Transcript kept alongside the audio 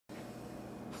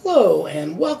Hello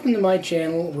and welcome to my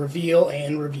channel, Reveal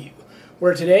and Review,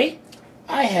 where today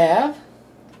I have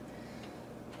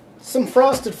some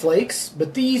Frosted Flakes,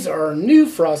 but these are new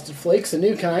Frosted Flakes, a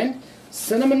new kind,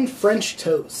 Cinnamon French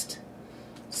Toast.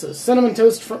 So cinnamon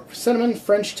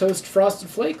French Toast Frosted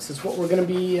Flakes is what we're going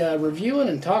to be reviewing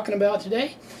and talking about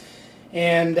today.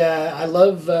 And I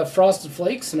love Frosted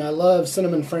Flakes and I love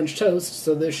Cinnamon French Toast,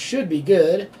 so this should be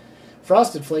good.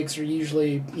 Frosted Flakes are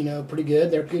usually, pretty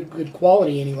good. They're good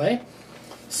quality anyway.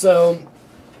 So,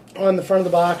 on the front of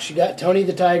the box, you got Tony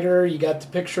the Tiger. You got the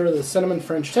picture of the Cinnamon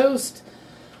French Toast.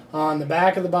 On the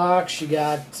back of the box, you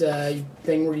got a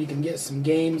thing where you can get some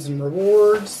games and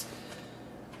rewards.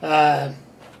 I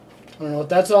don't know what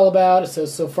that's all about. It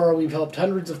says, so far we've helped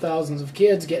hundreds of thousands of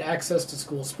kids get access to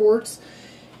school sports.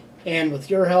 And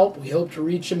with your help, we hope to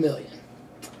reach 1 million.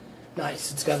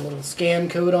 Nice. It's got a little scan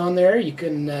code on there. You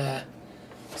can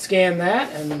scan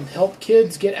that and help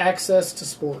kids get access to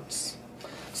sports.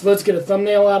 So let's get a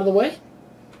thumbnail out of the way.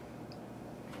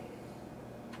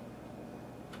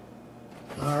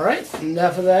 Alright,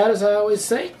 enough of that, as I always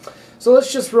say. So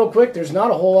let's just real quick, there's not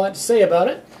a whole lot to say about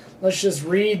it. Let's just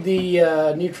read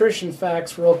the nutrition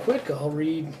facts real quick. I'll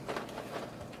read,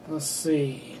 let's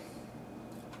see.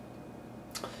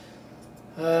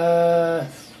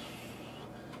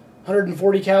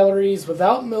 140 calories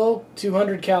without milk,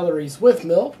 200 calories with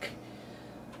milk.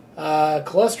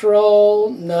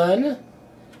 Cholesterol, none.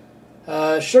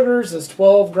 Sugars is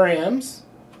 12 grams.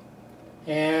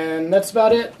 And that's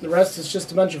about it. The rest is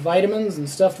just a bunch of vitamins and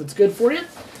stuff that's good for you.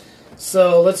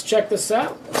 So let's check this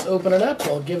out. Let's open it up.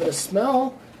 I'll give it a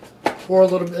smell. Pour a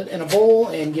little bit in a bowl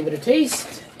and give it a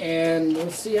taste. And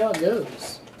we'll see how it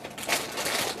goes.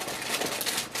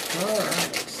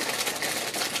 Alright.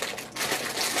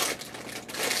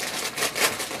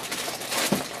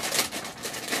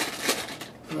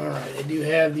 Alright, I do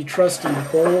have the trusty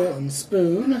bowl and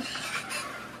spoon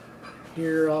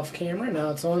here off camera.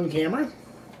 Now it's on camera.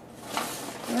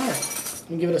 Alright, let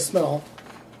me give it a smell.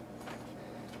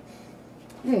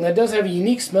 That does have a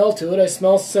unique smell to it. I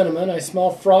smell cinnamon, I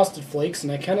smell Frosted Flakes,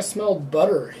 and I kind of smell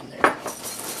butter in there.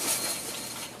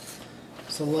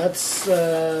 So let's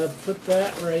put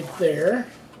that right there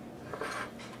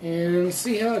and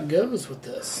see how it goes with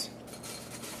this.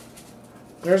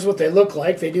 There's what they look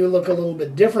like. They do look a little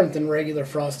bit different than regular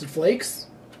Frosted Flakes.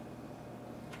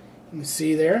 You can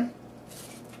see there.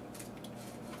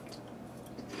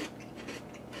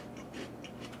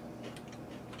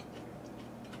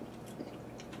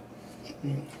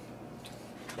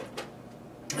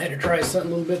 I had to try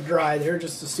something a little bit dry there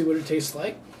just to see what it tastes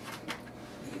like.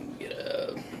 Get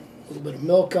a little bit of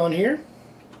milk on here.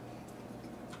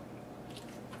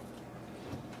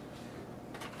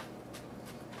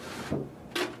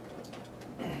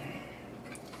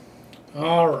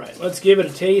 Alright, let's give it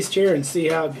a taste here and see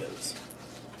how it goes.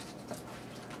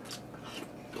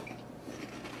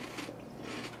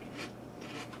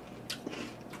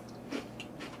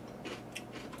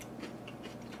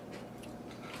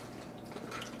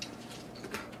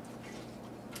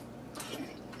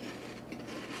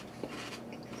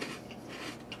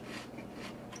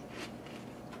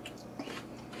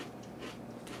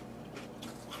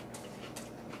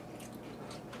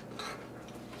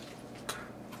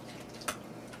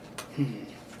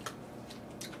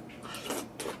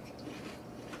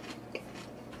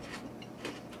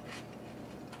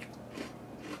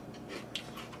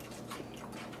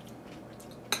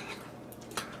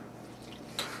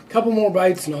 Couple more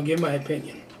bites and I'll give my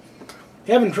opinion.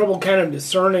 Having trouble kind of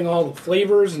discerning all the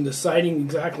flavors and deciding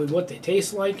exactly what they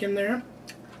taste like in there.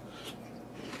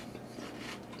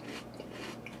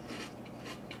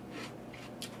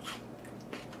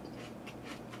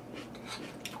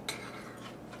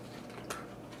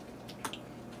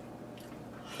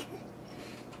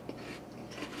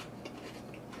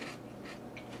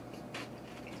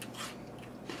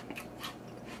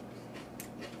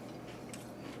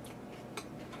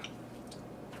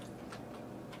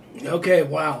 Okay,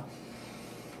 wow.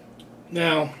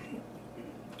 Now,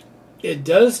 it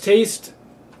does taste,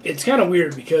 it's kind of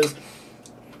weird because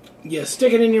you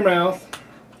stick it in your mouth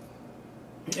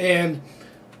and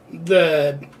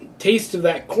the taste of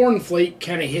that cornflake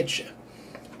kind of hits you.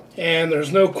 And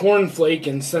there's no cornflake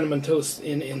in cinnamon toast,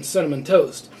 in cinnamon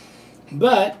toast.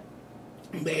 But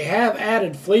they have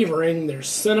added flavoring. There's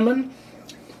cinnamon.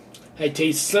 I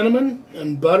taste cinnamon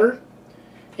and butter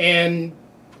and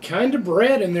kind of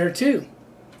bread in there too.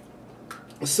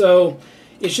 So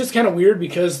it's just kind of weird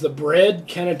because the bread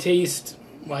kind of tastes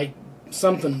like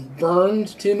something burned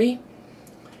to me.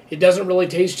 It doesn't really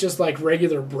taste just like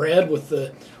regular bread with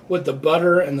the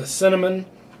butter and the cinnamon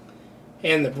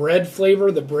And the bread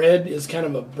flavor, the bread is kind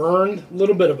of a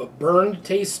little bit of a burned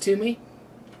taste to me.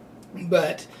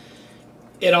 But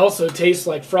it also tastes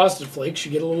like Frosted Flakes.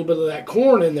 You get a little bit of that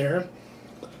corn in there.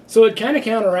 So it kind of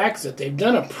counteracts it. They've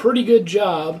done a pretty good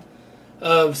job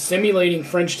of simulating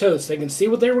French toast. They can see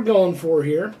what they were going for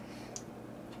here.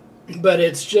 But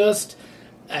it's just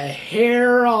a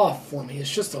hair off for me.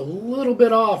 It's just a little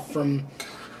bit off from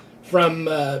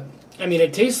I mean,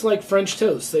 it tastes like French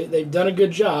toast. They've done a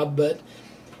good job, but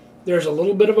there's a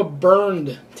little bit of a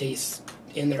burned taste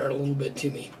in there a little bit to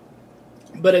me.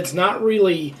 But it's not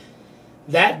really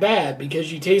that bad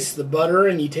because you taste the butter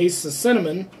and you taste the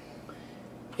cinnamon,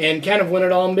 and kind of when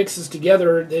it all mixes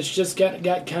together, it's just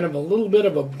got kind of a little bit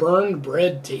of a burned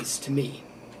bread taste to me.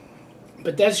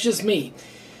 But that's just me.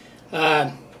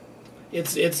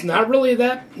 It's not really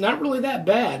that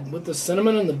bad with the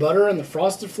cinnamon and the butter and the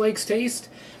Frosted Flakes taste.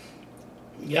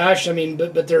 Gosh, I mean,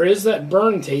 but there is that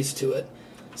burn taste to it.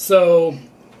 So,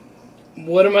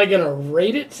 what am I going to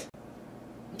rate it?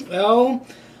 Well,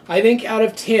 I think out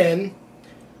of 10,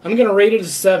 I'm going to rate it a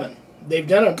 7. They've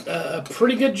done a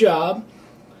pretty good job.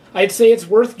 I'd say it's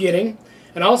worth getting.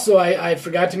 And also, I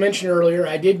forgot to mention earlier,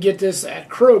 I did get this at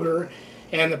Kroger,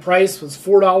 and the price was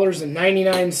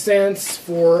 $4.99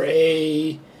 for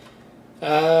a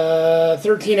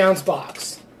 13-ounce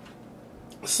box.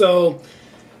 So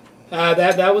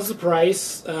that was the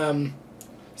price.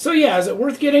 So yeah, is it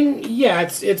worth getting? Yeah,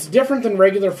 it's different than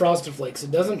regular Frosted Flakes.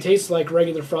 It doesn't taste like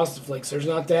regular Frosted Flakes. There's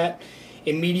not that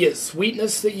immediate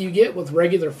sweetness that you get with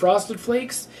regular Frosted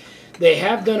Flakes. They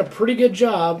have done a pretty good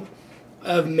job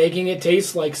of making it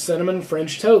taste like cinnamon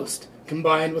French toast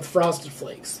combined with Frosted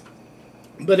Flakes.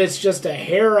 But it's just a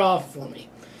hair off for me.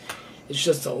 It's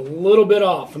just a little bit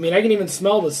off. I mean, I can even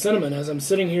smell the cinnamon as I'm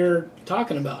sitting here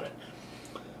talking about it.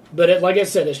 But like I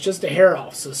said, it's just a hair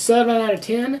off. So 7 out of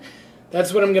 10,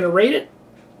 that's what I'm going to rate it.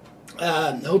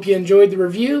 Hope you enjoyed the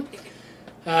review.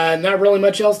 Not really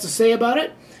much else to say about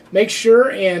it. Make sure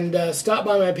and stop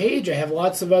by my page. I have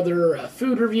lots of other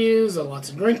food reviews, lots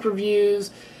of drink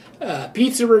reviews,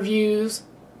 pizza reviews,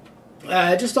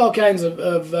 just all kinds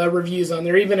of reviews on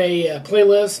there. Even a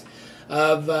playlist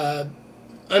of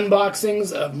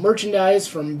unboxings of merchandise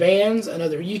from bands and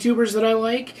other YouTubers that I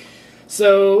like.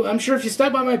 So I'm sure if you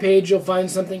stop by my page, you'll find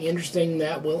something interesting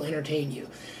that will entertain you.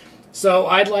 So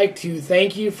I'd like to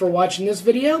thank you for watching this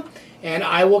video, and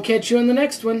I will catch you in the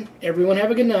next one. Everyone have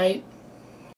a good night.